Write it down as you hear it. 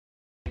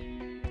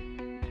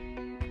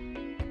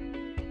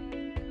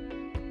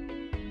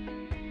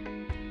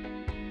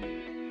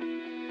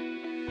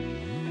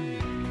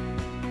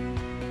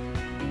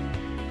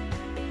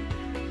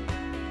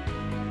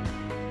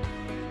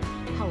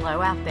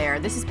Hello out there.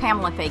 This is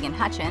Pamela Fagan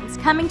Hutchins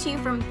coming to you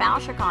from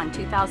BoucherCon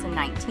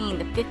 2019,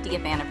 the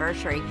 50th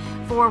anniversary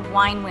for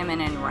Wine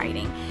Women in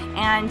Writing.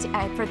 And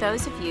for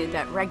those of you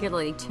that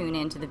regularly tune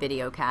into the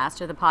video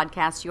cast or the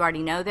podcast, you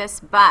already know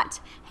this, but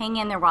hang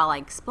in there while I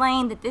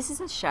explain that this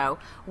is a show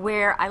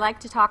where I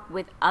like to talk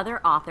with other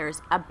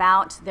authors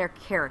about their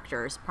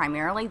characters,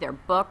 primarily their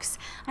books.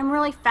 I'm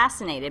really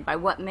fascinated by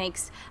what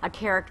makes a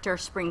character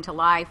spring to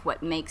life,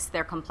 what makes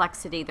their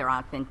complexity, their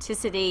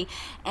authenticity,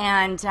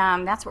 and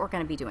that's what we're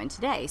going to be doing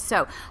today.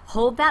 So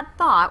hold that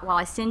thought while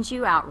I send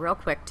you out real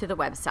quick to the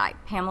website,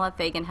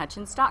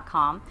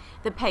 PamelaFaganHutchins.com.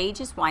 The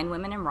page is Wine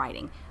Women in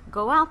Writing.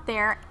 Go out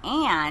there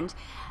and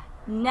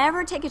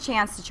never take a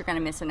chance that you're going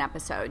to miss an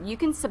episode. You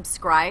can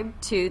subscribe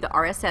to the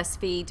RSS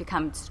feed to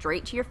come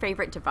straight to your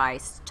favorite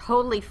device,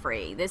 totally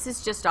free. This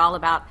is just all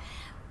about,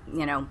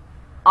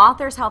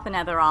 authors helping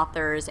other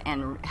authors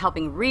and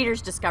helping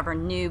readers discover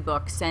new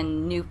books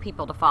and new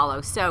people to follow.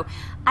 So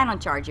I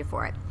don't charge you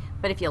for it.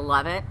 But if you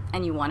love it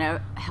and you want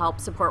to help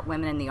support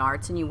women in the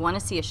arts and you want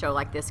to see a show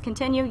like this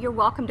continue, you're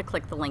welcome to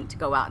click the link to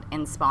go out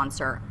and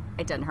sponsor.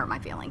 It doesn't hurt my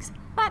feelings,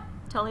 but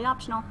totally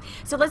optional.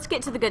 So let's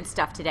get to the good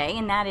stuff today,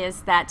 and that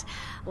is that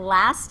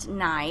last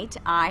night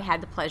I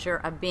had the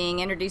pleasure of being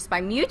introduced by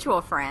mutual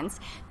friends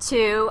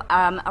to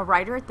a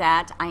writer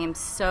that I am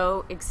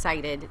so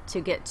excited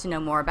to get to know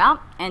more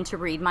about and to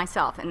read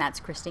myself, and that's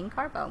Christine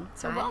Carbo.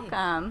 So Hi.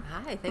 Welcome.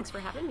 Hi, thanks for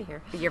having me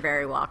here. You're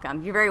very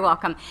welcome. You're very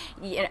welcome.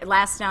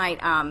 Last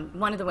night,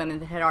 one of the women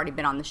that had already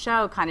been on the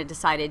show kind of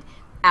decided,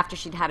 after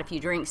she'd had a few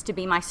drinks, to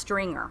be my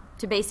stringer,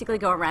 to basically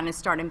go around and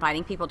start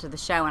inviting people to the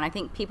show. And I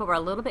think people were a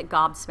little bit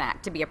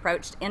gobsmacked to be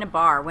approached in a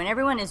bar when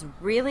everyone is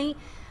really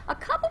a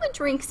couple of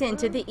drinks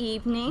into the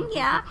evening,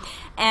 yeah.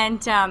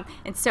 And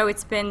so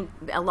it's been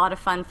a lot of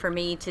fun for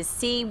me to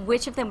see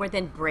which of them were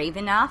then brave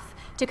enough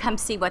to come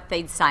see what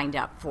they'd signed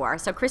up for.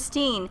 So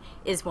Christine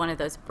is one of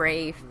those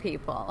brave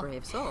people.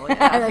 Brave soul,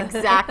 yeah.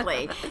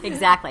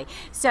 Exactly.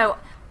 So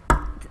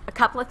a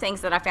couple of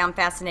things that I found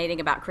fascinating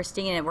about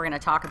Christine, and we're going to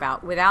talk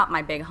about without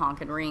my big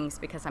honking rings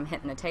because I'm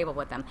hitting the table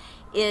with them,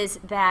 is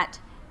that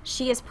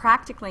she is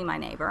practically my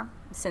neighbor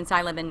since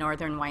I live in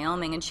northern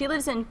Wyoming, and she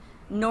lives in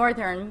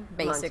northern,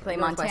 basically,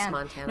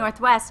 Montana.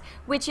 Northwest,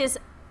 which is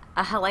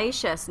a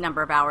hellacious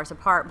number of hours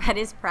apart, but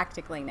is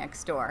practically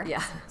next door.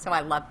 Yeah. So I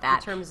love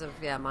that. In terms of,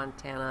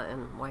 Montana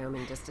and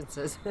Wyoming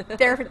distances.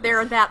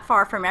 They're that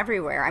far from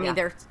everywhere. I mean, Yeah.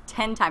 they're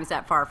 10 times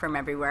that far from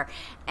everywhere.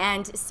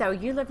 And so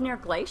you live near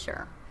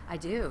Glacier. I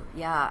do,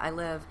 yeah. I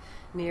live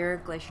near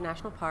Glacier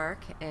National Park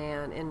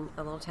and in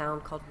a little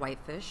town called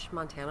Whitefish,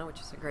 Montana, which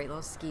is a great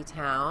little ski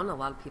town. A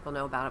lot of people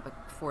know about it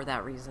but for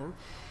that reason.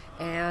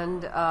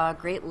 And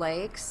Great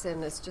Lakes,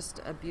 and it's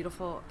just a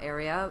beautiful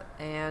area.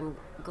 And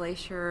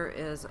Glacier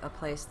is a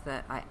place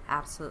that I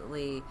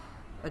absolutely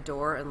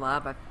adore and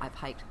love. I've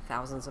hiked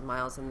thousands of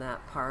miles in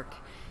that park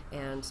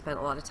and spent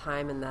a lot of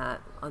time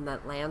on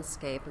that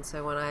landscape. And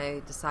so when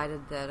I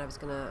decided that I was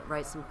going to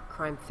write some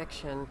crime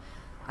fiction,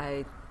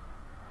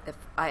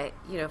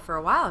 for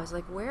a while I was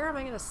like, where am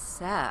I going to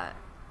set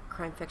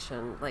crime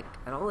fiction? Like,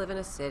 I don't live in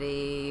a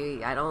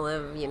city. I don't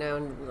live,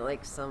 in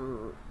like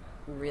some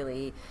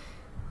really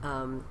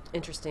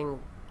interesting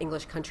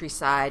English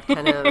countryside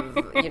kind of,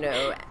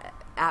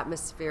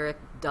 atmospheric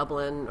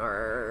Dublin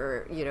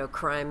or,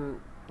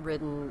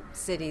 crime-ridden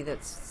city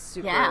that's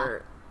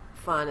super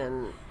fun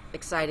and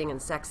exciting and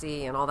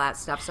sexy and all that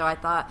stuff. So I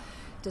thought,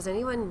 does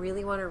anyone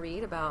really want to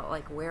read about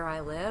like where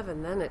I live?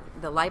 And then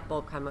the light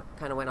bulb kind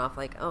of went off,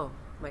 like, oh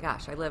my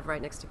gosh, I live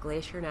right next to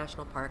Glacier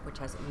National Park, which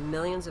has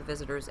millions of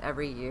visitors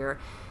every year.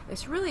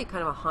 It's really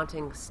kind of a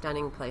haunting,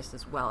 stunning place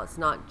as well. It's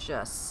not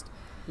just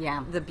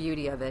the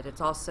beauty of it. It's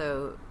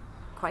also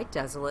quite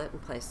desolate in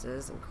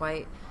places and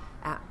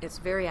it's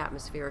very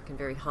atmospheric and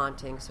very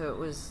haunting.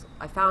 So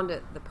I found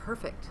it the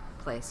perfect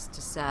place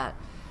to set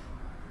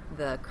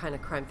the kind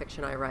of crime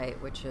fiction I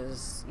write, which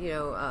is,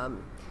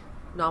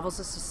 novels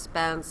of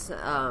suspense,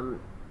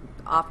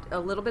 a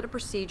little bit of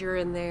procedure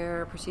in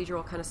there,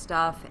 procedural kind of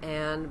stuff,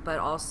 but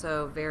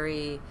also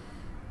very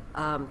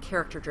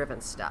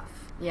character-driven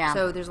stuff. Yeah.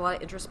 So there's a lot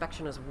of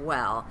introspection as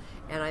well,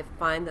 and I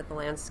find that the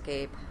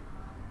landscape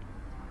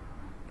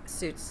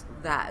suits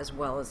that as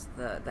well as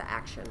the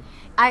action.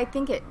 I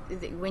think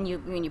when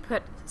you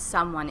put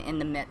someone in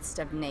the midst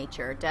of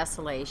nature,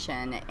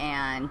 desolation,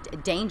 and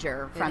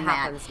danger from that,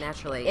 happens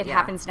naturally. It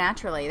happens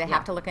naturally. They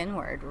have to look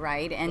inward,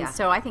 right? And Yeah.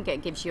 so I think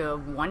it gives you a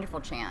wonderful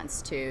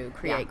chance to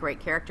create great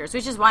characters,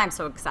 which is why I'm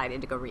so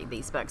excited to go read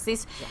these books.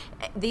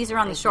 These are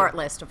on the short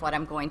list of what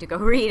I'm going to go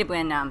read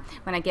when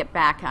I get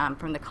back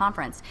from the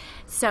conference.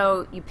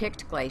 So you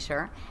picked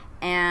Glacier.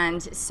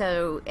 And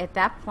so at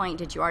that point,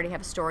 did you already have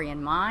a story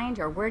in mind,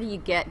 or where do you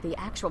get the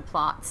actual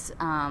plots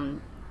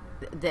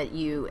that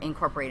you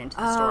incorporate into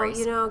the stories?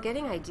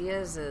 Getting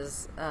ideas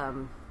is, I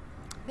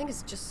think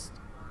it's just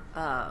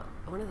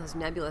one of those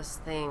nebulous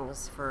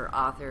things for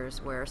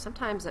authors where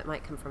sometimes it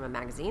might come from a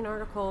magazine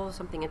article,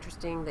 something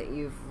interesting that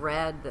you've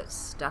read that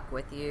stuck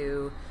with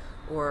you,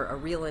 or a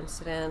real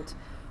incident,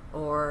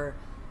 or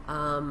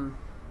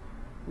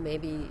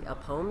maybe a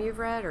poem you've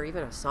read or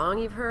even a song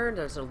you've heard.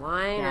 There's a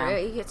line, or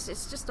it's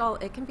just all,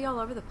 it can be all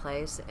over the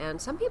place. And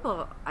some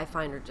people I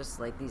find are just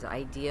like these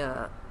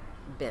idea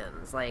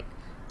bins, like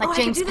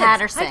James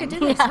Patterson. I could do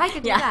this. I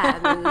could do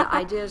that. And the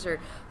ideas are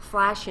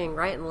flashing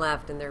right and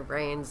left in their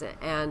brains.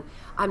 And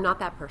I'm not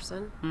that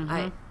person.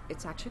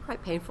 It's actually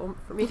quite painful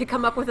for me to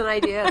come up with an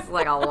idea. It's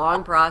like a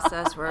long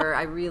process where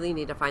I really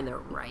need to find the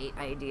right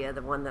idea,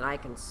 the one that I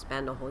can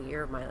spend a whole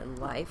year of my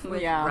life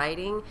with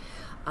writing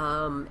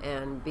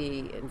and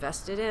be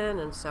invested in.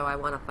 And so I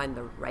want to find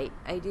the right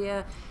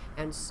idea.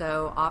 And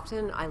so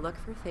often I look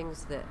for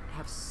things that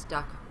have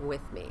stuck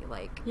with me,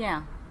 like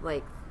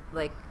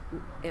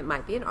it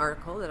might be an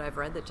article that I've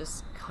read that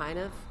just kind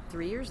of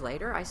 3 years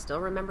later, I still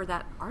remember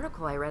that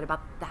article I read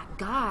about that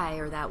guy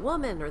or that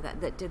woman or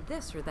that did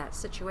this or that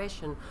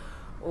situation.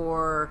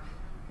 Or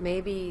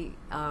maybe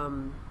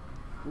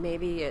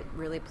it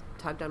really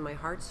tugged on my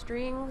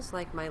heartstrings.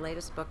 Like my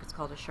latest book, it's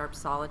called A Sharp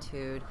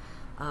Solitude.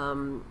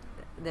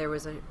 There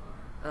was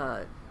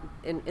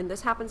and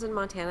this happens in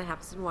Montana,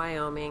 happens in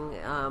Wyoming,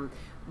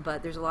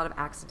 but there's a lot of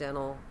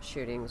accidental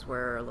shootings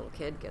where a little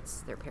kid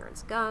gets their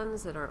parents'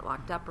 guns that aren't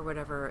locked up or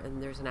whatever,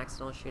 and there's an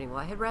accidental shooting. Well,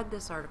 I had read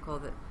this article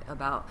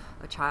about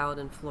a child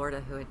in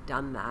Florida who had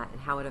done that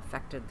and how it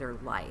affected their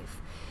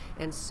life.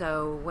 And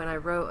so when I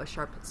wrote A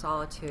Sharp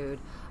Solitude,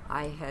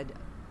 I had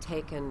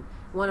taken,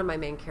 one of my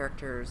main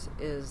characters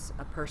is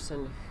a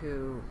person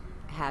who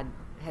had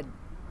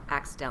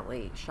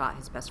accidentally shot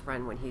his best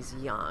friend when he's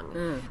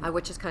young,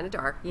 which is kind of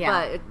dark.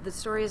 But the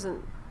story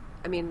isn't,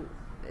 I mean,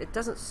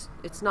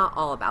 it's not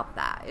all about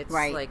that. It's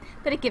like,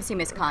 but it gives him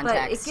his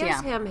context. But it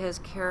gives him his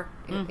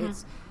character.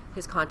 It's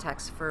his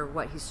context for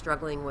what he's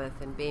struggling with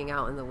and being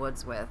out in the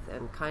woods with,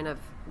 and kind of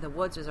the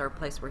woods is our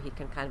place where he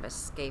can kind of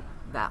escape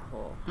that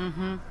whole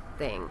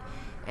thing.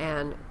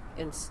 And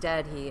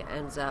instead, he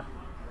ends up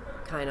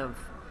kind of,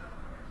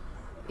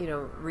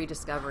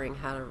 rediscovering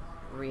how to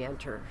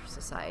re-enter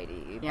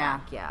society.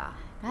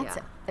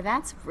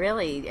 That's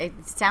really,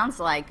 it sounds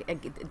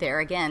like there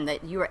again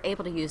that you were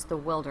able to use the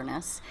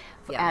wilderness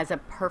as a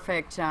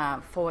perfect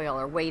foil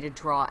or way to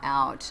draw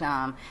out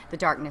the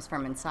darkness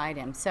from inside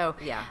him. So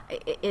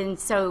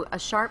so A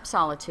Sharp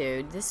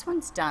Solitude, this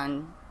one's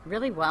done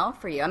really well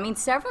for you. I mean,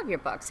 several of your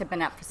books have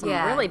been up for some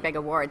really big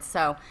awards,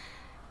 so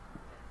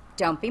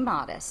don't be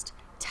modest.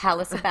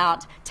 Tell us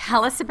about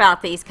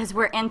these, because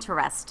we're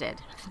interested.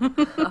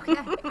 Okay.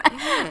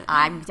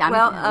 I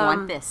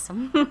want this.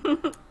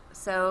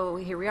 So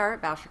here we are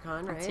at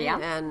BoucherCon, right? Yeah.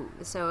 And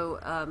so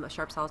A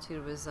Sharp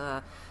Solitude was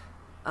a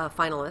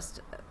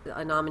finalist,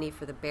 a nominee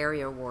for the Barry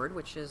Award,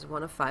 which is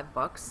one of 5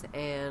 books,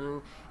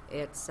 and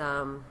it's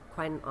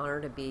quite an honor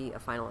to be a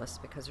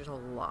finalist because there's a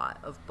lot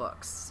of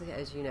books.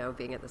 As you know,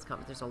 being at this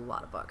conference, there's a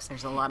lot of books.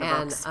 There's a lot of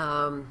books.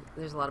 And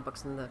there's a lot of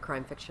books in the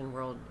crime fiction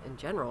world in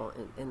general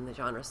in the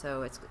genre.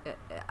 So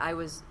I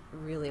was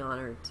really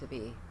honored to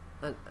be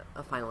a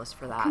finalist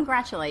for that.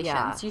 Congratulations.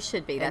 Yeah. You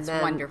should be. That's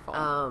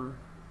wonderful.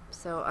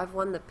 So I've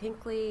won the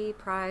Pinkley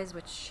Prize,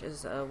 which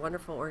is a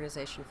wonderful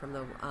organization from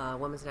the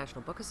Women's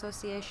National Book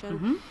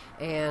Association,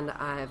 and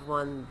I've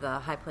won the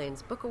High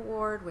Plains Book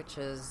Award, which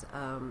is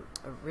a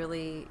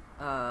really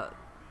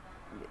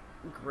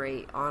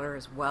great honor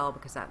as well,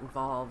 because that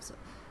involves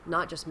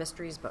not just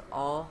mysteries but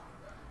all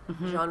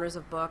genres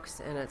of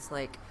books, and it's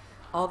like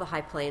all the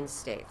High Plains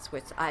states,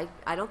 which I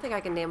don't think I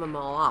can name them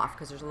all off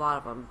because there's a lot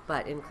of them,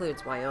 but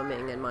includes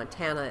Wyoming and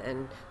Montana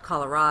and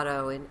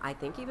Colorado and I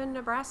think even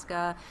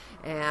Nebraska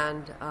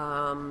and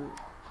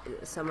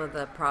some of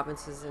the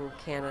provinces in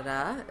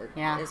Canada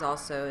is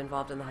also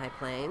involved in the High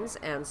Plains.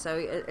 And so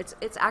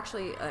it's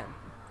actually a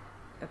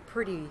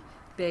pretty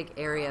big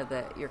area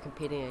that you're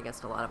competing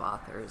against a lot of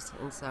authors,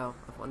 and so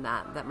I've won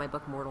that my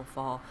book Mortal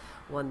Fall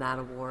won that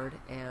award,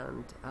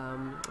 and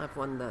I've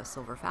won the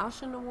Silver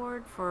Falchion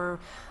Award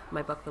for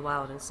my book The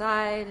Wild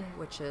Inside,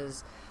 which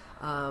was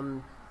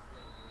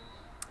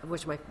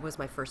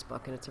my first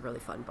book, and it's a really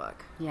fun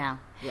book. Yeah.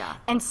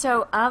 And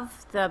so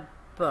of the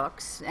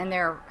books, and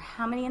there are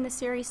how many in the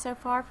series so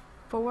far?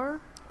 4?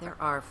 There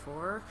are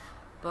 4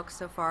 books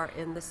so far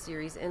in the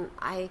series, and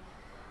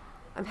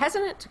I'm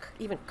hesitant to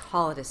even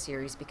call it a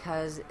series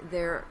because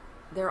they're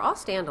all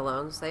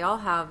standalones. They all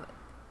have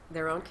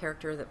their own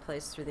character that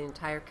plays through the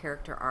entire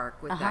character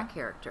arc with that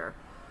character.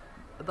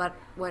 But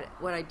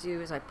what I do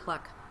is I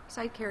pluck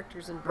side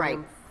characters and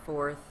bring them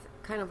forth,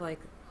 kind of like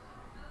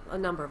a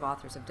number of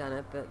authors have done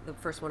it. But the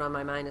first one on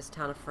my mind is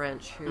Town of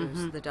French,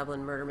 who's the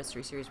Dublin Murder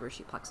Mystery series, where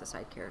she plucks a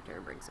side character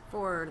and brings it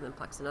forward, and then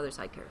plucks another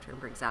side character and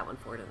brings that one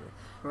forward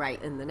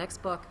in the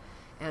next book.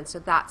 And so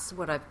that's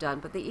what I've done,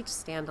 but they each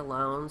stand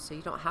alone, so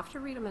you don't have to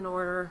read them in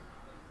order.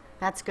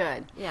 That's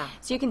good. Yeah.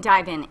 So you can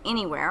dive in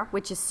anywhere,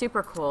 which is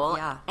super cool.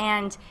 Yeah.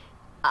 And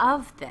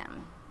of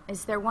them,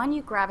 is there one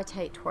you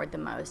gravitate toward the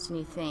most and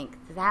you think,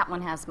 that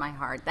one has my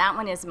heart, that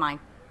one is my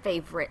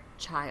favorite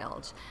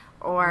child?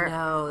 Or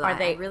no, are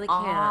they really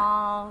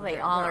all, can't. They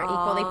all are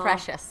equally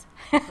precious.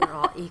 They're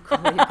all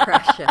equally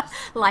precious.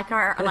 like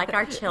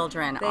our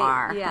children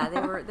are. Yeah,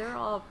 they're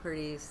all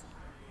pretty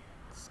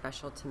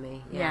special to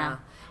me. Yeah.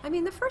 I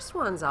mean, the first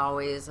one's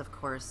always, of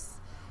course,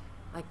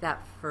 like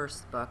that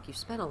first book. You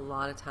spend a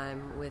lot of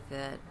time with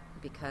it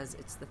because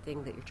it's the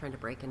thing that you're trying to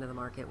break into the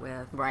market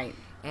with. Right.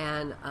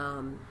 And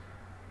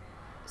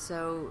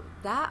so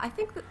that, I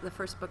think that the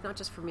first book, not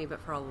just for me,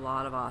 but for a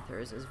lot of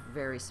authors, is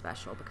very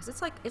special because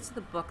it's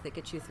the book that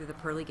gets you through the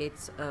pearly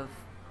gates of,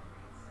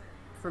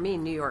 for me,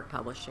 New York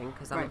publishing,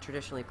 because I'm a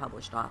traditionally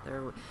published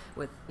author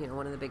with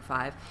one of the big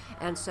five,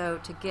 and so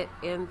to get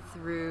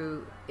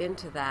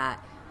into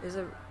that is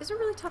a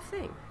really tough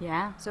thing.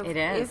 Yeah, so it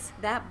is.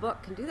 If that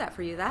book can do that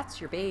for you, that's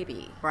your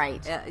baby,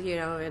 right?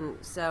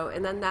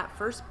 And then that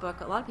first book,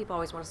 a lot of people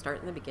always want to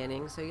start in the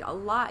beginning. So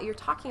you're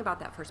talking about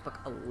that first book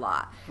a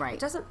lot. Right. It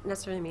doesn't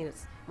necessarily mean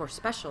it's more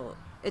special.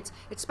 It's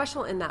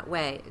special in that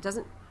way. It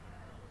doesn't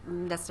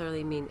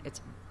necessarily mean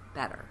it's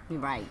better.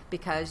 Right.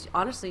 Because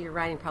honestly, your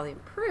writing probably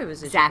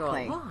improves as you go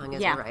along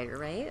as a writer,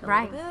 right? A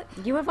little bit.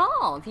 You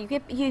evolve. You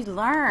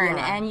learn,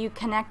 Yeah. and you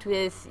connect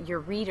with your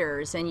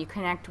readers, and you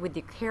connect with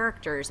the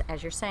characters,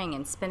 as you're saying,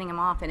 and spinning them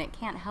off, and it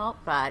can't help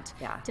but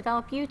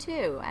develop you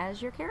too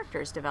as your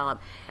characters develop.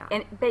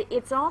 Yeah. But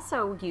it's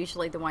also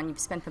usually the one you've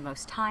spent the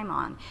most time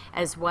on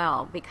as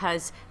well,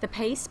 because the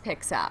pace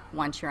picks up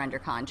once you're under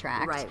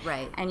contract.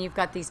 Right. And you've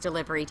got these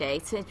delivery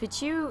dates. But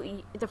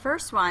the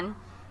first one,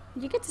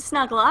 you get to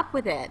snuggle up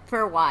with it for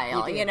a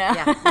while, you do. you know?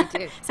 Yeah, you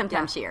do.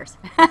 Sometimes years.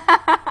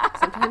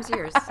 Sometimes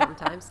years.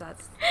 Sometimes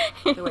that's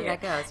the way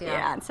that goes,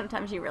 Yeah, and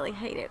sometimes you really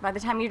hate it by the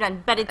time you're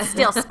done, but it's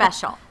still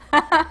special.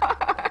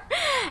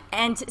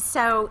 And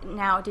so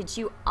now, did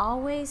you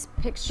always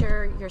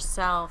picture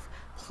yourself,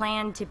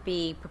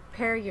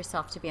 prepare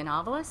yourself to be a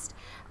novelist?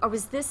 Or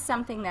was this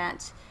something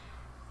that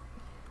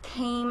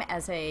came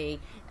as a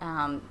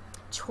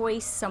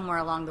choice somewhere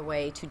along the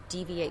way to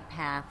deviate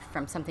path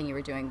from something you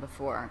were doing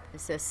before?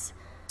 Is this...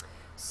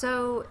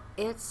 So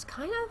it's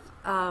kind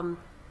of,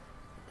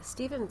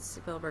 Steven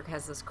Spielberg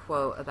has this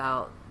quote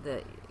about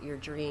your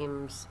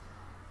dreams.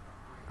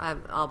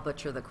 I'll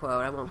butcher the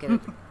quote. I won't get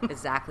it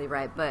exactly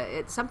right, but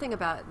it's something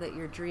about that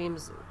your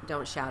dreams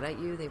don't shout at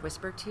you, they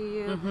whisper to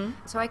you. Mm-hmm.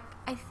 So I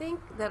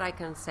think that I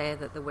can say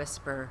that the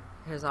whisper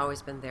has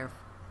always been there,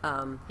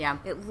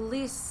 at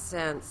least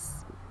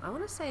since, I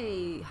want to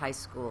say high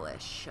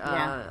school-ish,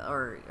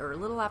 or a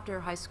little after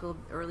high school,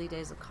 early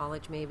days of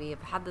college maybe.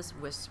 I've had this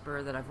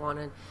whisper that I've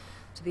wanted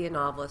to be a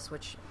novelist,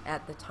 which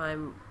at the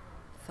time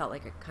felt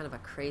like a kind of a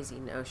crazy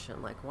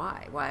notion. Like,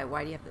 why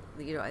do you have to,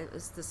 it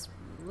was this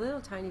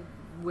little tiny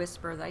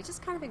whisper that I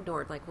just kind of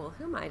ignored. Like, well,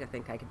 who am I to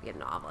think I could be a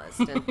novelist?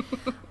 And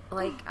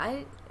like,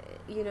 I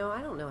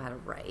don't know how to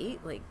write.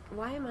 Like,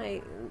 why am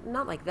I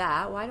not like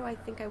that? Why do I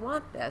think I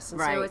want this?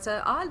 And so it's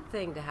an odd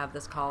thing to have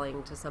this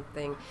calling to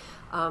something,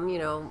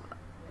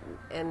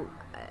 and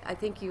I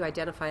think you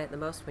identify it the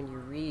most when you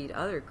read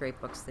other great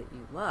books that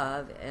you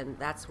love, and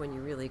that's when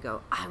you really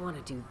go, I want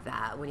to do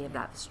that, when you have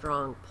that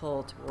strong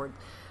pull toward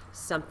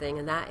something,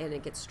 and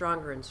it gets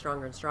stronger and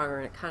stronger and stronger,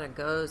 and it kind of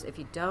goes, if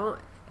you don't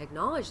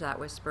acknowledge that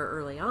whisper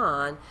early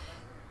on,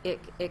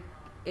 it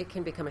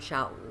can become a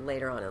shout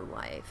later on in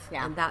life.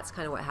 Yeah. And that's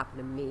kind of what happened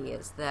to me,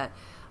 is that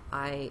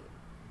I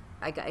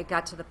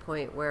got to the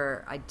point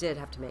where I did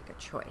have to make a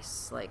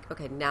choice. Like,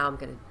 okay, now I'm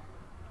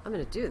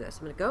gonna do this.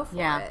 I'm gonna go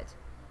for it.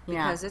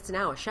 Because it's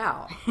now a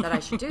shout that I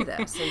should do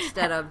this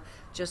instead of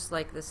just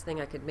like this thing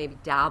I could maybe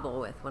dabble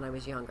with when I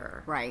was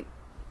younger. Right.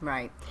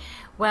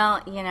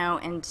 Well,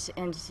 and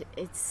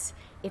it's,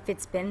 if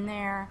it's been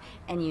there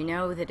and you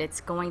know that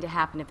it's going to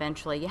happen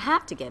eventually, you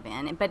have to give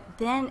in. But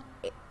then,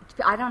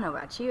 I don't know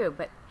about you,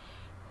 but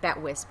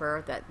that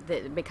whisper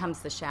that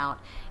becomes the shout,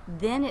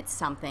 then it's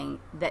something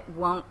that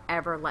won't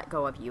ever let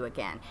go of you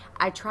again.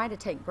 I try to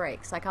take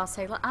breaks. Like, I'll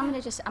say, look, I'm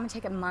gonna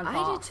take a month off.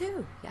 I did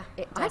too. Yeah.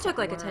 I took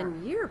like a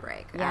 10-year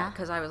break. Yeah.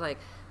 Because I was like,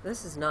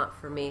 this is not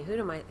for me. Who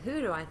do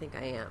I think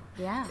I am?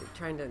 Yeah.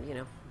 Trying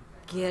to,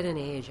 get an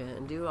agent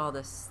and do all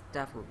this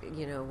stuff,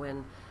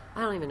 when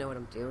I don't even know what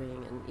I'm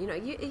doing, and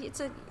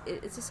it's a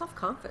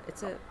self-confidence.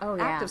 It's an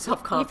act of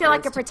self-confidence. You feel like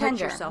a to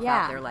pretender. put yourself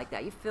out there like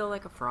that. You feel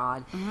like a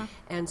fraud,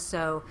 and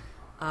so,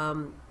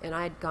 and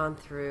I had gone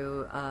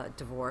through a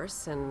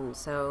divorce, and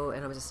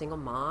I was a single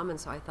mom, and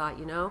so I thought,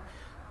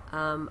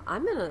 I'm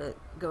gonna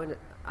go into.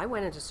 I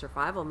went into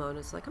survival mode.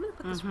 It's like, I'm going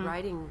to put this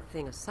writing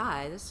thing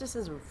aside. This just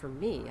isn't for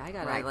me. I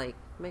got to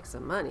make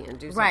some money and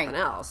do something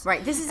else.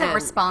 Right. This isn't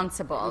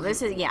responsible.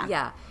 This is,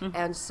 Yeah.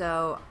 And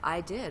so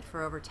I did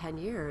for over 10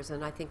 years.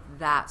 And I think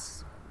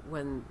that's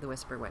when the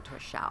whisper went to a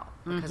shout,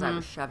 because I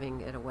was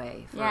shoving it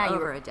away for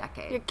over a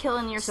decade. You're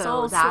killing your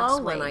soul that's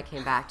slowly. when I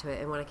came back to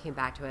it. And when I came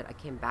back to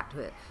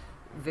it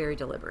very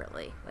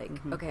deliberately. Like,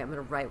 okay, I'm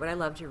going to write what I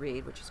love to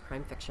read, which is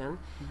crime fiction.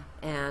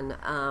 And,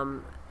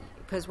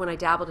 because when I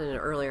dabbled in it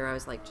earlier, I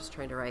was like just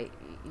trying to write,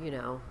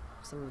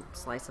 some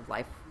slice of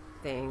life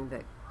thing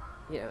that,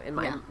 in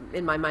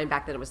my mind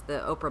back then, it was the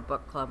Oprah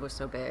Book Club was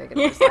so big, and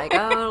it was like,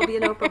 oh, it'll be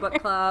an Oprah Book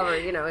Club, or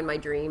in my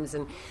dreams,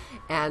 and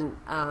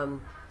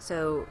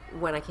so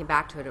when I came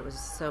back to it, it was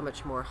so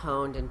much more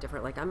honed and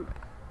different. Like,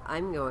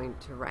 I'm going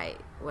to write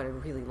what I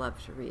really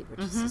love to read, which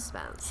is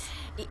suspense.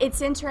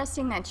 It's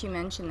interesting that you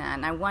mention that,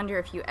 and I wonder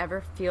if you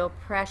ever feel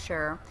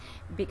pressure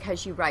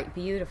because you write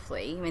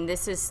beautifully. I mean,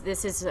 this is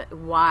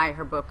why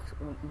her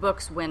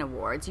books win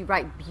awards. You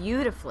write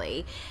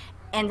beautifully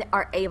and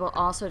are able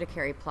also to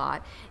carry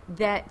plot.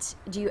 That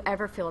do you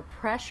ever feel a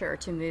pressure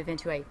to move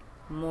into a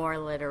more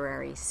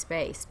literary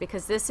space?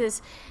 Because this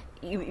is,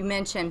 you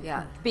mentioned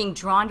being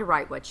drawn to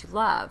write what you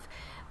love.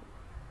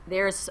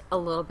 There's a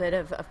little bit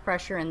of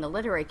pressure in the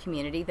literary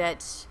community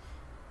that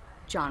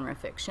genre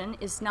fiction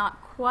is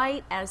not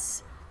quite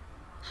as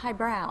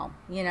highbrow,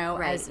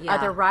 as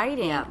other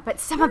writing. Yeah. But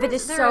some of it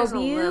is so beautiful.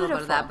 A little bit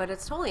of that, but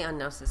it's totally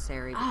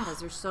unnecessary because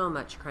there's so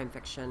much crime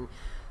fiction,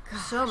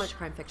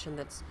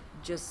 that's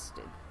just,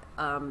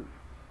 so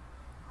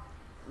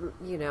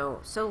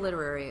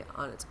literary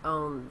on its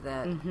own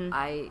that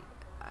I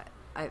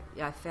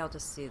fail to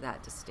see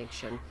that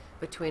distinction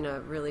between a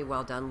really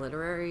well done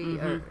literary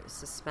or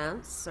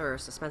suspense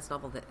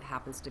novel that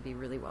happens to be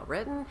really well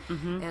written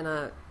and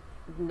a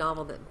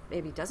novel that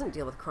maybe doesn't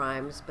deal with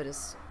crimes but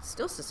is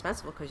still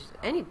suspenseful, because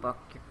any book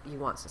you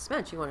want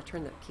suspense. You want to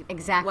keep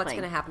what's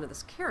going to happen to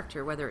this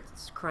character, whether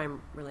it's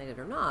crime related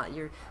or not.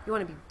 You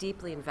want to be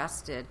deeply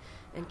invested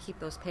and keep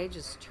those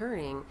pages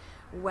turning,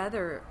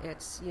 whether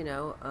it's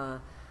a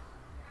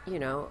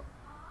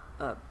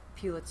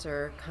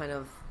Pulitzer kind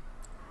of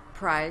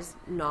prize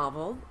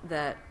novel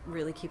that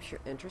really keeps you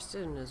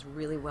interested and is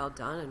really well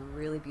done and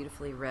really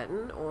beautifully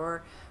written,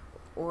 or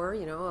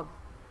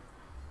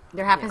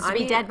there happens to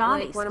be dead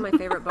bodies. Like one of my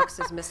favorite books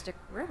is Mystic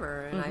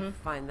River, and I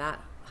find that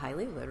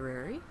highly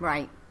literary.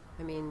 Right.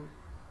 I mean,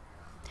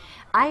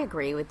 I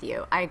agree with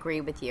you.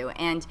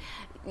 And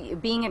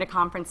being at a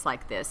conference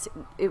like this,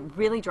 it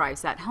really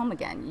drives that home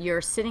again. You're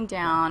sitting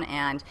down,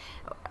 and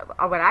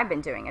what I've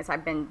been doing is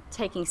I've been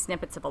taking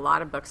snippets of a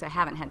lot of books I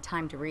haven't had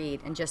time to read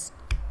and just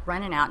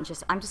running out and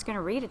I'm just going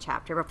to read a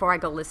chapter before I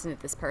go listen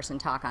to this person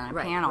talk on a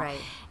panel. Right.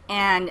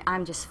 And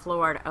I'm just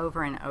floored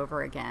over and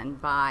over again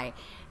by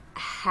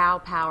how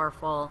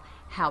powerful,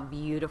 how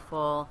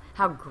beautiful,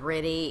 how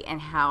gritty, and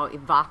how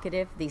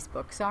evocative these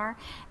books are.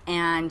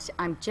 And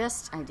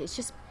it's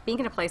just being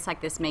in a place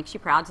like this makes you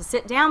proud to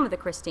sit down with a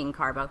Christine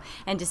Carbo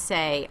and to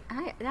say,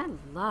 I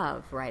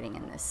love writing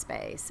in this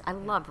space. I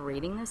love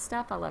reading this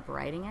stuff. I love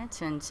writing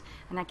it, and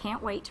I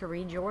can't wait to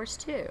read yours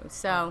too.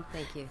 So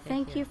thank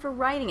you for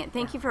writing it.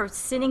 Thank you for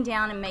sitting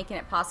down and making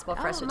it possible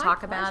for us to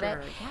talk about it.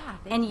 Yeah,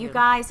 and you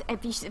guys,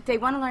 if they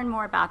want to learn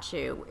more about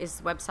you, is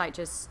the website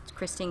just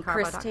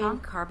ChristineCarbo.com?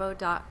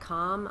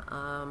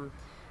 ChristineCarbo.com.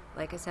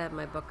 Like I said,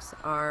 my books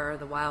are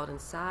The Wild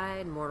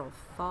Inside, Mortal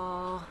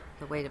Fall,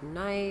 The Weight of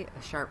Night,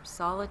 A Sharp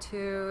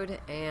Solitude,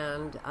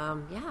 and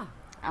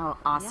Oh,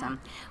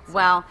 awesome. Yeah.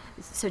 Well,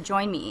 so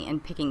join me in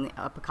picking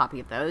up a copy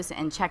of those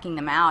and checking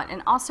them out.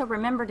 And also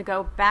remember to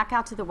go back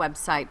out to the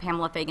website,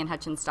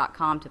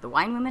 PamelaFaganHutchins.com, to the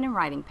Wine Women in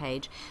Writing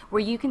page,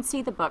 where you can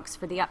see the books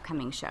for the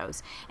upcoming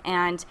shows.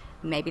 And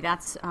maybe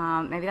that's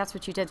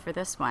what you did for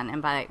this one.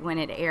 And by when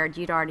it aired,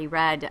 you'd already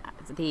read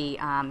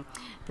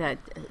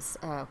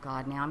oh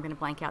God, now I'm going to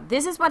blank out.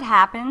 This is what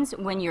happens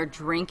when you're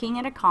drinking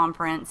at a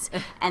conference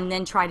and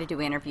then try to do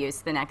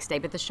interviews the next day.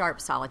 But The Sharp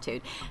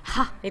Solitude,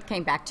 it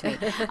came back to me.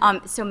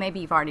 So maybe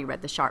you've already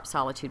read The Sharp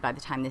Solitude by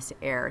the time this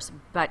airs.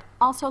 But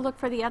also look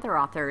for the other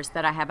authors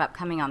that I have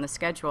upcoming on the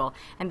schedule,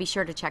 and be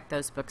sure to check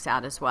those books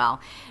out as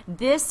well.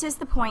 This is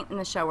the point in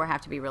the show where I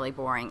have to be really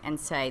boring and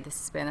say this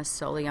has been a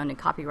solely owned and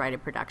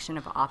copyrighted production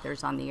of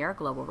Authors on the Air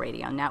Global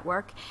Radio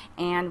Network,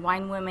 and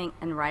Wine Women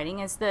in Writing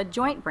is the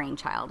joint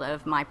brainchild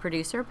of my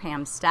producer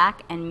Pam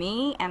Stack and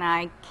me, and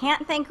I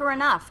can't thank her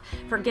enough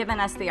for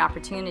giving us the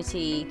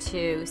opportunity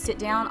to sit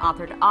down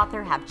author to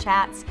author, have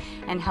chats,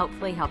 and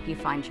hopefully help you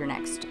find your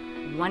next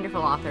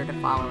wonderful author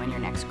to follow in your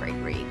next great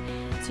read.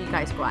 So you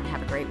guys go out and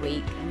have a great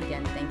week, and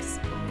again, thanks.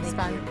 It was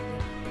fun.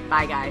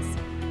 Bye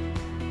guys.